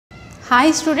Hi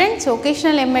students,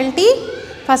 occasional MLT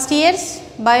first years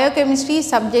biochemistry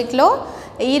subject lo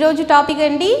ee roju topic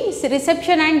andi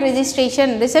reception and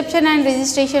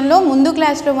registration lo mundu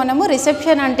class lo manamu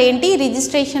reception ante enti,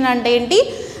 registration ante enti,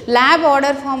 lab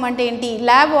order form ante enti,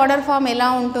 lab order form ela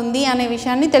untundi ane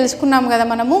vishayanni telusukunnam kada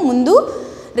manamu mundu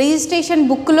registration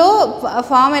బుక్లో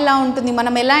form ఎలా ఉంటుంది,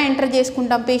 మనం ఎలా enter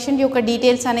చేసుకుంటాం, patient యొక్క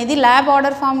details అనేది lab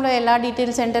order ఫామ్లో ఎలా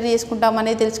డీటెయిల్స్ ఎంటర్ చేసుకుంటాం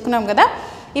అనేది తెలుసుకున్నాం కదా.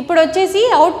 ఇప్పుడు వచ్చేసి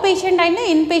out patient and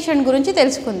in patient గురించి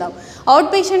తెలుసుకుందాం.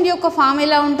 అవుట్ పేషెంట్ యొక్క ఫామ్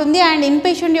ఎలా ఉంటుంది అండ్ ఇన్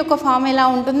పేషెంట్ యొక్క ఫామ్ ఎలా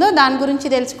ఉంటుందో దాని గురించి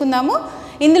తెలుసుకుందాము.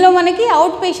 ఇందులో మనకి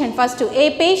out patient first, A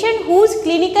patient whose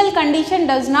clinical condition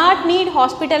does not need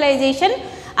hospitalisation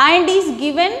and is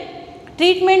given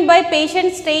treatment by patient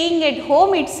staying at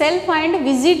home itself and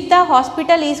visit the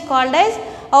hospital is called as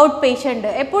outpatient.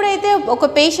 ఎప్పుడైతే ఒక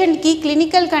పేషెంట్కి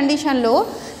క్లినికల్ కండిషన్లో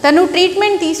తను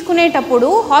treatment తీసుకునేటప్పుడు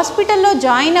హాస్పిటల్లో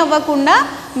join అవ్వకుండా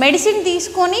medicine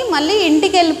తీసుకొని మళ్ళీ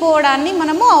ఇంటికి వెళ్ళిపోవడాన్ని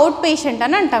మనము అవుట్ పేషెంట్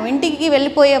అని అంటాం. ఇంటికి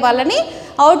వెళ్ళిపోయే వాళ్ళని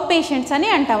అవుట్ పేషెంట్స్ అని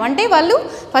అంటాం. అంటే వాళ్ళు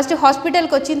ఫస్ట్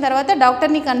హాస్పిటల్కి వచ్చిన తర్వాత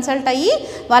డాక్టర్ని కన్సల్ట్ అయ్యి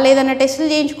వాళ్ళు ఏదైనా టెస్టులు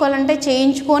చేయించుకోవాలంటే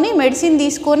చేయించుకొని మెడిసిన్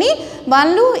తీసుకొని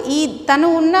వాళ్ళు తను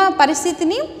ఉన్న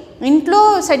పరిస్థితిని ఇంట్లో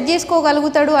సెట్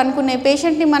చేసుకోగలుగుతాడు అనుకునే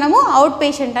పేషెంట్ని మనము అవుట్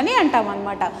పేషెంట్ అని అంటాం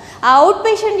అనమాట. ఆ అవుట్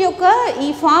పేషెంట్ యొక్క ఈ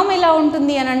ఫామ్ ఎలా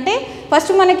ఉంటుంది అని అంటే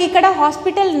ఫస్ట్ మనకి ఇక్కడ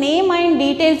హాస్పిటల్ నేమ్ అండ్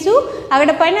డీటెయిల్స్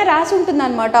అక్కడ పైన రాసి ఉంటుంది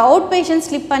అనమాట. అవుట్ పేషెంట్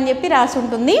స్లిప్ అని చెప్పి రాసి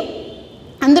ఉంటుంది.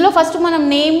 అందులో ఫస్ట్ మనం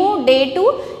నేము, డేటు,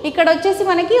 ఇక్కడ వచ్చేసి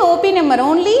మనకి OP number,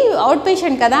 only out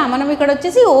patient కదా, మనం ఇక్కడ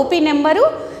వచ్చేసి ఓపీ నెంబరు,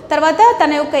 తర్వాత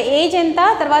తన యొక్క ఏజ్ ఎంత,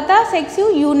 తర్వాత సెక్స్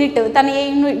యూనిట్, తన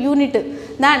యూనిట్,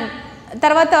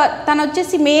 తర్వాత తను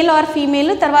వచ్చేసి మేల్ ఆర్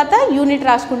ఫీమేల్, తర్వాత యూనిట్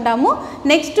రాసుకుంటాము.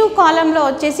 నెక్స్ట్ కాలంలో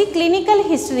వచ్చేసి క్లినికల్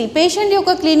హిస్టరీ, పేషెంట్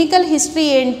యొక్క క్లినికల్ హిస్టరీ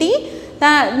ఏంటి,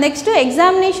 నెక్స్ట్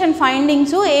ఎగ్జామినేషన్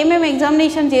ఫైండింగ్స్, ఏమేమి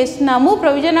ఎగ్జామినేషన్ చేస్తున్నాము,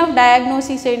 ప్రొవిజన్ ఆఫ్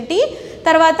డయాగ్నోసిస్ ఏంటి,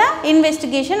 తర్వాత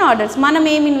ఇన్వెస్టిగేషన్ ఆర్డర్స్, మనం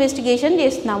ఏం ఇన్వెస్టిగేషన్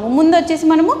చేస్తున్నాము. ముందు వచ్చేసి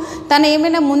మనము తను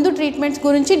ఏమైనా ముందు ట్రీట్మెంట్స్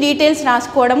గురించి డీటెయిల్స్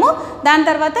రాసుకోవడము, దాని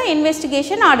తర్వాత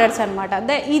ఇన్వెస్టిగేషన్ ఆర్డర్స్ అనమాట.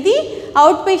 ఇది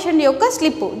అవుట్ పేషెంట్ యొక్క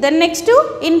slip. Then next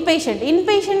in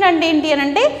patient అంటే ఏంటి అని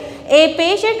అంటే ఏ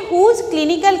patient whose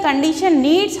clinical condition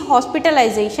needs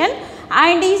hospitalisation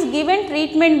and is given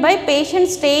treatment by patient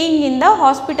staying in the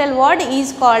hospital ward is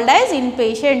called as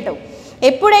inpatient.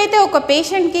 ఎప్పుడైతే ఒక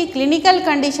పేషెంట్కి క్లినికల్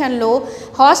కండిషన్లో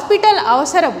హాస్పిటల్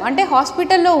అవసరం అంటే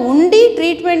హాస్పిటల్లో ఉండి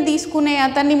ట్రీట్మెంట్ తీసుకునే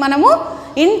అతన్ని మనము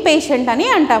ఇన్ పేషెంట్ అని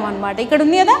అంటాం అనమాట. ఇక్కడ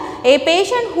ఉంది కదా, ఏ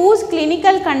patient whose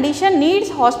clinical condition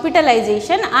needs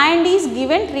hospitalisation and is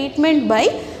given treatment by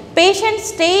patient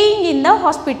staying in the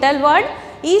hospital ward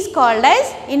is called as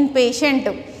in patient.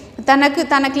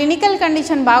 తన క్లినికల్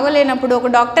కండిషన్ బాగోలేనప్పుడు ఒక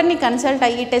డాక్టర్ని కన్సల్ట్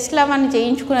అయ్యి టెస్ట్లు అవన్నీ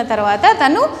చేయించుకున్న తర్వాత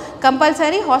తను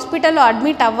కంపల్సరీ హాస్పిటల్లో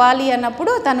అడ్మిట్ అవ్వాలి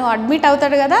అన్నప్పుడు తను అడ్మిట్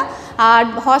అవుతాడు కదా, ఆ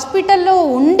హాస్పిటల్లో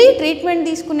ఉండి ట్రీట్మెంట్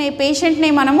తీసుకునే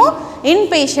పేషెంట్ని మనము ఇన్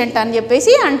పేషెంట్ అని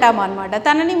చెప్పేసి అంటాము అనమాట.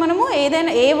 తనని మనము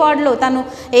ఏదైనా ఏ వార్డులో తను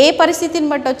ఏ పరిస్థితిని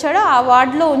బట్టి వచ్చాడో ఆ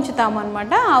వార్డులో ఉంచుతాము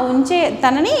అనమాట. ఆ ఉంచే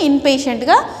తనని ఇన్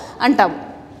పేషెంట్గా అంటాము.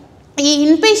 ఈ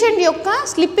ఇన్పేషెంట్ యొక్క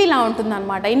స్లిప్ ఇలా ఉంటుంది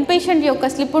అనమాట. ఇన్పేషెంట్ యొక్క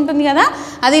స్లిప్ ఉంటుంది కదా,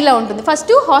 అది ఇలా ఉంటుంది.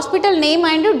 First hospital name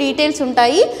and details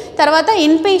ఉంటాయి, తర్వాత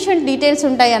ఇన్పేషెంట్ డీటెయిల్స్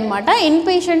ఉంటాయి అనమాట.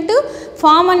 ఇన్పేషెంట్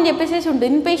ఫామ్ అని చెప్పేసి ఉంటుంది,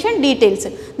 inpatient details.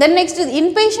 Then next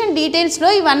inpatient డీటెయిల్స్లో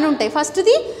ఇవన్నీ ఉంటాయి.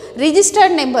 ఫస్ట్ది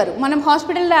రిజిస్టర్డ్ నెంబరు, మనం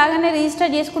హాస్పిటల్ రాగానే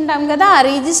రిజిస్టర్ చేసుకుంటాం కదా, ఆ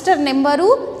రిజిస్టర్ నెంబరు,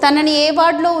 తనని ఏ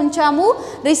వార్డులో ఉంచాము,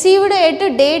 రిసీవ్డ్ ఎట్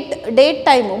డేట్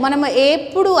టైము, మనం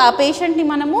ఎప్పుడు ఆ పేషెంట్ని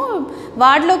మనము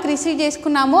వార్డులోకి రిసీవ్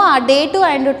చేసుకున్నాము ఆ డేటు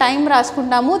అండ్ టైం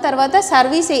రాసుకుంటాము. తర్వాత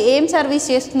ఏం సర్వీస్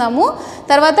చేస్తున్నాము,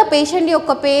 తర్వాత పేషెంట్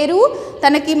యొక్క పేరు,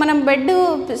 తనకి మనం బెడ్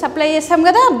సప్లై చేస్తాం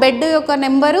కదా, బెడ్ యొక్క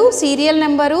నెంబరు, సీరియల్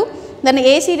నెంబరు, దాన్ని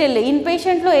ఏ సీరియల్, ఇన్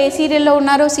పేషెంట్లో ఏ సీరియల్లో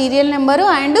ఉన్నారో serial number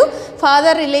and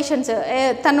father relations,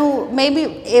 తను మేబీ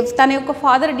తన యొక్క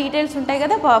ఫాదర్ డీటెయిల్స్ ఉంటాయి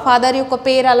కదా, ఫాదర్ యొక్క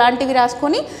పేరు అలాంటివి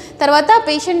రాసుకొని, తర్వాత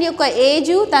పేషెంట్ యొక్క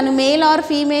ఏజు, తను మేల్ ఆర్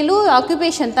ఫీమేలు,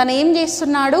 ఆక్యుపేషన్ తను ఏం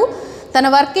చేస్తున్నాడు, తన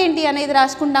వర్క్ ఏంటి అనేది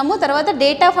రాసుకుంటాము. తర్వాత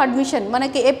డేట్ ఆఫ్ అడ్మిషన్,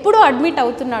 మనకి ఎప్పుడు అడ్మిట్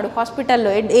అవుతున్నాడు హాస్పిటల్లో,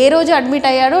 ఏ రోజు admit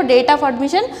అయ్యాడో, date of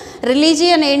admission,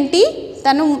 religion ఏంటి,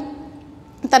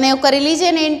 తన యొక్క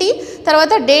రిలీజియన్ ఏంటి,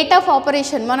 తర్వాత డేట్ ఆఫ్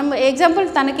ఆపరేషన్, మనం ఎగ్జాంపుల్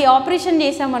తనకి ఆపరేషన్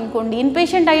చేసామనుకోండి,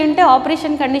 ఇన్పేషెంట్ అయి ఉంటే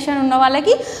ఆపరేషన్ కండిషన్ ఉన్న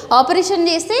వాళ్ళకి ఆపరేషన్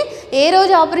చేస్తే ఏ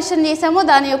రోజు ఆపరేషన్ చేసామో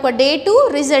దాని యొక్క డేటు,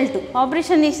 రిజల్ట్,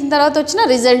 ఆపరేషన్ చేసిన తర్వాత వచ్చిన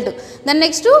రిజల్ట్. దాని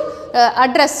నెక్స్ట్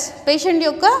అడ్రస్, పేషెంట్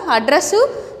యొక్క అడ్రస్సు,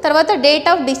 తర్వాత డేట్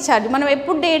ఆఫ్ డిశ్చార్జ్, మనం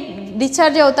ఎప్పుడు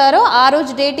డిశ్చార్జ్ అవుతారో ఆ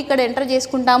రోజు డేట్ ఇక్కడ ఎంటర్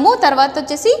చేసుకుంటాము. తర్వాత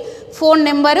వచ్చేసి ఫోన్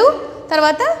నెంబరు,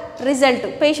 తర్వాత రిజల్ట్,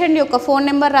 పేషెంట్ యొక్క ఫోన్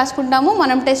నెంబర్ రాసుకుంటాము,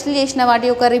 మనం టెస్టులు చేసిన వాటి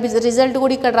యొక్క రిజల్ట్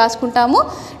కూడా ఇక్కడ రాసుకుంటాము.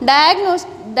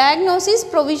 డయాగ్నోసిస్,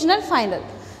 ప్రొవిజనల్, ఫైనల్,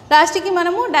 లాస్ట్కి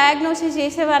మనము డయాగ్నోసిస్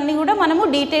చేసేవన్నీ కూడా మనము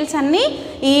డీటెయిల్స్ అన్నీ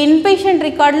ఈ ఇన్పేషెంట్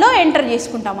రికార్డ్లో ఎంటర్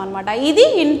చేసుకుంటాం అనమాట. ఇది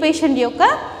ఇన్పేషెంట్ యొక్క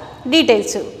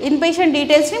డీటెయిల్స్. ఇన్పేషెంట్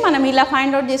డీటెయిల్స్ని మనం ఇలా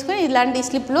ఫైండ్ అవుట్ చేసుకొని ఇలాంటి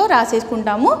స్లిప్లో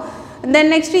రాసేసుకుంటాము.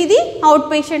 దెన్ నెక్స్ట్ ఇది అవుట్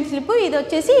పేషెంట్ స్లిప్, ఇది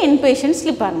వచ్చేసి ఇన్పేషెంట్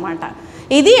స్లిప్ అనమాట.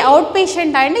 ఇది అవుట్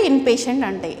పేషెంట్ అండ్ ఇన్పేషెంట్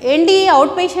అంటే ఏంటి?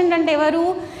 అవుట్ పేషెంట్ అంటే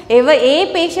ఏ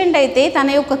పేషెంట్ అయితే తన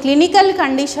యొక్క క్లినికల్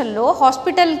కండిషన్లో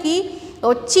హాస్పిటల్కి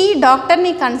వచ్చి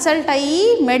డాక్టర్ని కన్సల్ట్ అయ్యి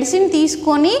మెడిసిన్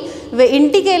తీసుకొని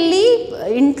ఇంటికి వెళ్ళి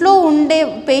ఇంట్లో ఉండే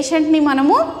పేషెంట్ని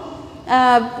మనము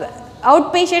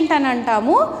అవుట్ పేషెంట్ అని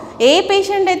అంటాము. ఏ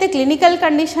పేషెంట్ అయితే క్లినికల్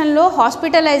కండిషన్లో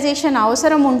హాస్పిటలైజేషన్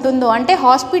అవసరం ఉంటుందో అంటే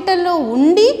హాస్పిటల్లో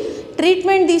ఉండి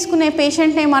ట్రీట్మెంట్ తీసుకునే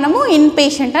పేషెంట్నే మనము ఇన్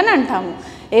పేషెంట్ అని అంటాము.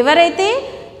 ఎవరైతే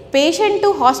పేషెంట్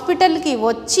హాస్పిటల్కి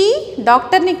వచ్చి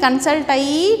డాక్టర్ని కన్సల్ట్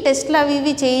అయ్యి టెస్ట్లు అవి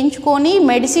ఇవి చేయించుకొని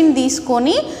మెడిసిన్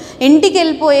తీసుకొని ఇంటికి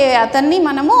వెళ్ళిపోయే అతన్ని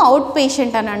మనము అవుట్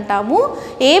పేషెంట్ అని అంటాము.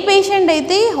 ఏ పేషెంట్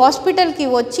అయితే హాస్పిటల్కి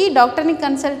వచ్చి డాక్టర్ని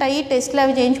కన్సల్ట్ అయ్యి టెస్ట్లు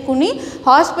అవి చేయించుకుని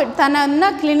తన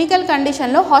ఉన్న క్లినికల్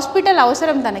కండిషన్లో హాస్పిటల్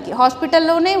అవసరం తనకి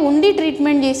హాస్పిటల్లోనే ఉండి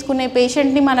ట్రీట్మెంట్ చేసుకునే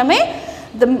పేషెంట్ని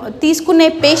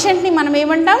మనం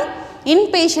ఏమంటాం? ఇన్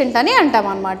పేషెంట్ అని అంటాం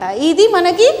అనమాట. ఇది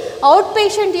మనకి అవుట్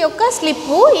పేషెంట్ యొక్క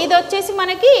స్లిప్, ఇది వచ్చేసి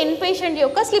మనకి ఇన్ పేషెంట్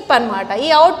యొక్క స్లిప్ అనమాట. ఈ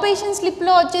అవుట్ పేషెంట్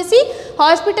స్లిప్లో వచ్చేసి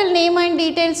hospital name and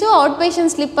details out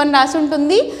patient slip అని రాసి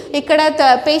ఉంటుంది. ఇక్కడ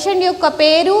పేషెంట్ యొక్క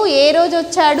పేరు, ఏ రోజు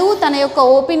వచ్చాడు, తన యొక్క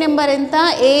ఓపీ నెంబర్ ఎంత,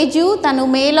 ఏజు, తను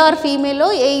మేల్ ఆర్ ఫీమేల్,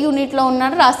 ఏ యూనిట్లో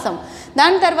ఉన్నాడో రాస్తాం.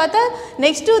 దాని తర్వాత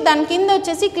నెక్స్ట్ దాని కింద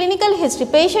వచ్చేసి క్లినికల్ హిస్టరీ,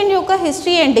 పేషెంట్ యొక్క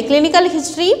హిస్టరీ ఏంటి, క్లినికల్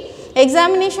హిస్టరీ,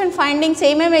 ఎగ్జామినేషన్ ఫైండింగ్స్,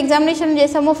 ఏమేమి ఎగ్జామినేషన్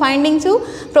చేసామో findings,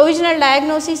 provisional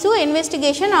diagnosis,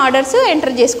 investigation orders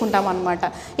enter చేసుకుంటాం అనమాట.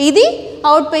 ఇది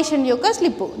అవుట్ పేషెంట్ యొక్క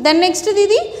స్లిప్. దెన్ నెక్స్ట్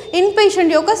ఇది ఇన్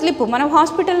పేషెంట్ యొక్క స్లిప్. మనం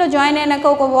హాస్పిటల్లో జాయిన్ అయినాక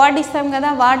ఒక వార్డ్ ఇస్తాం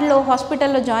కదా, వార్డులో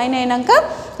హాస్పిటల్లో జాయిన్ అయినాక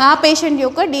ఆ పేషెంట్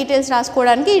యొక్క డీటెయిల్స్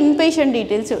రాసుకోవడానికి ఇన్ పేషెంట్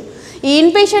డీటెయిల్స్. ఈ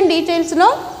ఇన్ పేషెంట్ డీటెయిల్స్లో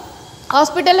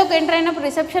హాస్పిటల్లోకి ఎంటర్ అయినప్పుడు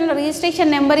రిసెప్షన్లో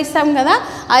రిజిస్ట్రేషన్ నెంబర్ ఇస్తాం కదా,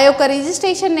 ఆ యొక్క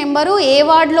రిజిస్ట్రేషన్ నెంబరు ఏ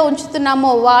వార్డులో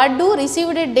ఉంచుతున్నామో ward,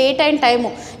 received date and time,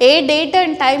 A date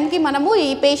and టైంకి మనము ఈ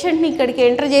పేషెంట్ని ఇక్కడికి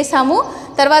ఎంటర్ చేసాము.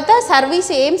 తర్వాత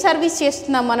ఏం సర్వీస్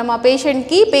చేస్తున్నాం మనం ఆ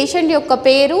పేషెంట్కి, పేషెంట్ యొక్క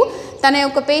పేరు, తన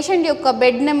యొక్క పేషెంట్ యొక్క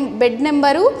bed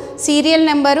number, serial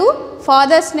number,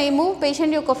 fathers నేము,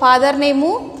 పేషెంట్ యొక్క ఫాదర్ నేము,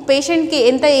 పేషెంట్కి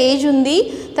ఎంత ఏజ్ ఉంది,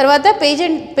 తర్వాత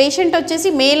పేషెంట్ వచ్చేసి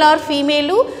మేల్ ఆర్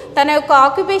ఫీమేలు, తన యొక్క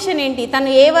ఆక్యుపేషన్ ఏంటి, తను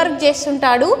ఏ వర్క్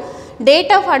చేస్తుంటాడు,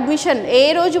 డేట్ ఆఫ్ అడ్మిషన్, ఏ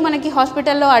రోజు మనకి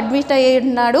హాస్పిటల్లో అడ్మిట్ అయ్యి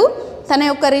ఉన్నాడు, తన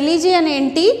యొక్క రిలీజియన్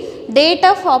ఏంటి, డేట్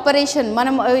ఆఫ్ ఆపరేషన్,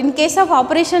 మనం ఇన్ కేస్ ఆఫ్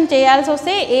ఆపరేషన్ చేయాల్సి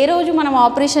వస్తే ఏ రోజు మనం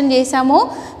ఆపరేషన్ చేసామో,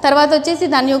 తర్వాత వచ్చేసి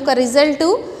దాని యొక్క రిజల్టు,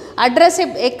 అడ్రస్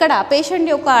ఎక్కడ, పేషెంట్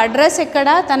యొక్క అడ్రస్ ఎక్కడ,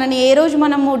 తనని ఏ రోజు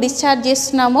మనము డిశ్చార్జ్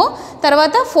చేస్తున్నామో,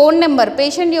 తర్వాత ఫోన్ నెంబర్,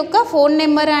 పేషెంట్ యొక్క ఫోన్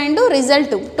నెంబర్ అండ్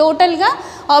రిజల్ట్, టోటల్గా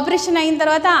ఆపరేషన్ అయిన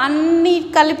తర్వాత అన్నీ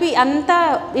కలిపి అంతా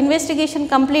ఇన్వెస్టిగేషన్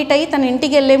కంప్లీట్ అయ్యి తన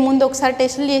ఇంటికి వెళ్ళే ముందు ఒకసారి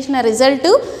టెస్టులు చేసిన రిజల్ట్,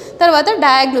 తర్వాత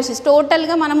డయాగ్నోసిస్,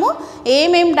 టోటల్గా మనము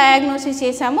ఏమేం డయాగ్నోసిస్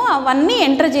చేసామో అవన్నీ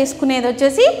ఎంటర్ చేసుకునేది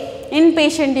వచ్చేసి ఇన్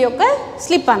పేషెంట్ యొక్క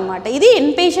స్లిప్ అనమాట. ఇది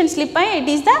in patient slip and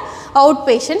it is the out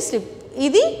patient slip.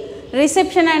 ఇది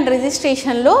reception and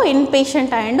రిజిస్ట్రేషన్లో in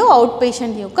patient and out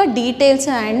patient యొక్క డీటెయిల్స్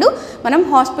అండ్ మనం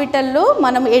హాస్పిటల్లో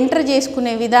మనం ఎంటర్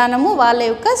చేసుకునే విధానము వాళ్ళ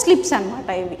యొక్క స్లిప్స్ అనమాట.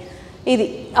 ఇది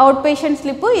అవుట్ పేషెంట్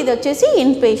స్లిప్, ఇది వచ్చేసి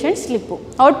in patient slip.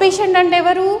 Out patient అంటే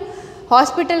ఎవరు?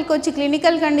 హాస్పిటల్కి వచ్చి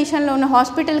క్లినికల్ కండిషన్లో ఉన్న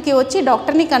హాస్పిటల్కి వచ్చి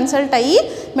డాక్టర్ని కన్సల్ట్ అయ్యి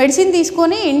మెడిసిన్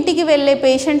తీసుకొని ఇంటికి వెళ్ళే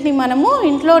పేషెంట్ని మనము,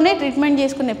 ఇంట్లోనే ట్రీట్మెంట్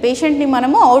చేసుకునే పేషెంట్ని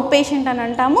మనము అవుట్ పేషెంట్ అని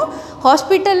అంటాము.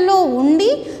 హాస్పిటల్లో ఉండి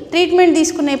ట్రీట్మెంట్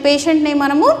తీసుకునే పేషెంట్ని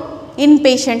మనము ఇన్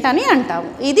పేషెంట్ అని అంటాము.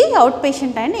 ఇది out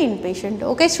patient and in patient.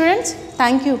 Okay students,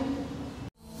 thank you.